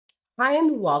Hi,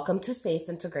 and welcome to Faith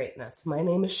into Greatness. My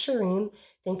name is Shireen.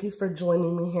 Thank you for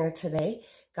joining me here today.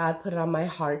 God put it on my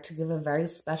heart to give a very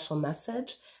special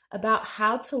message about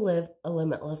how to live a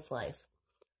limitless life.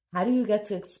 How do you get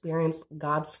to experience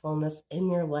God's fullness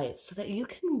in your life so that you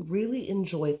can really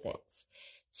enjoy things?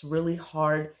 It's really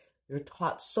hard. You're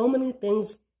taught so many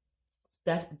things,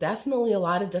 definitely a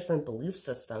lot of different belief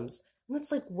systems. And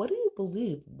it's like, what do you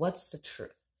believe? What's the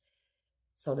truth?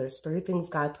 So there's three things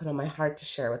God put on my heart to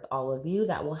share with all of you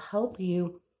that will help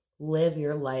you live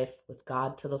your life with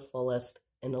God to the fullest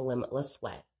in a limitless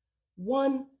way.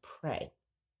 One, pray.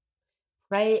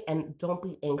 Pray and don't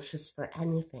be anxious for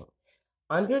anything.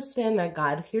 Understand that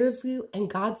God hears you and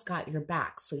God's got your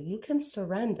back, so you can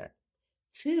surrender.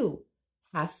 Two,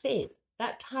 have faith.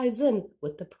 That ties in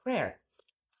with the prayer.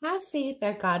 Have faith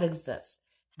that God exists.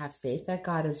 Have faith that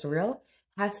God is real.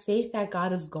 Have faith that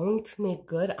God is going to make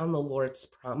good on the Lord's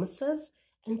promises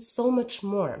and so much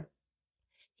more.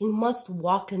 You must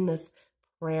walk in this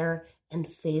prayer and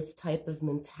faith type of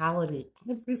mentality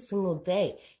every single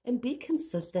day and be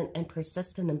consistent and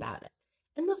persistent about it.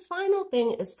 And the final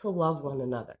thing is to love one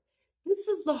another. This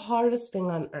is the hardest thing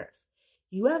on earth.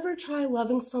 You ever try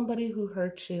loving somebody who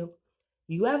hurts you?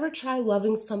 You ever try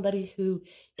loving somebody who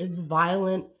is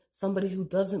violent, somebody who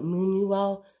doesn't mean you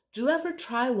well? Do you ever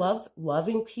try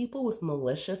loving people with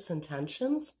malicious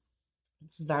intentions?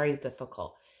 It's very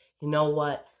difficult. You know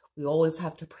what? We always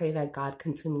have to pray that God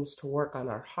continues to work on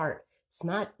our heart. It's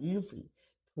not easy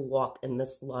to walk in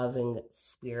this loving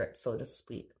spirit, so to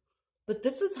speak. But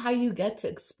this is how you get to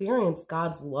experience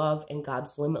God's love and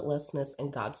God's limitlessness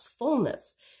and God's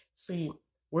fullness. See,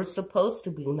 we're supposed to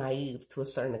be naive to a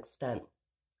certain extent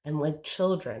and like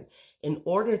children in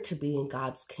order to be in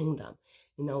God's kingdom.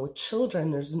 You know, with children,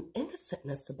 there's an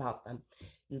innocentness about them.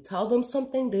 You tell them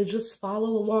something, they just follow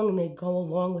along and they go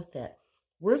along with it.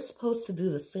 We're supposed to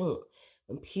do the same.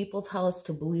 When people tell us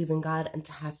to believe in God and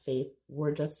to have faith,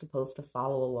 we're just supposed to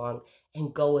follow along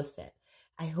and go with it.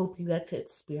 I hope you get to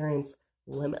experience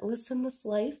limitless in this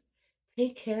life.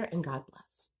 Take care and God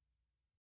bless.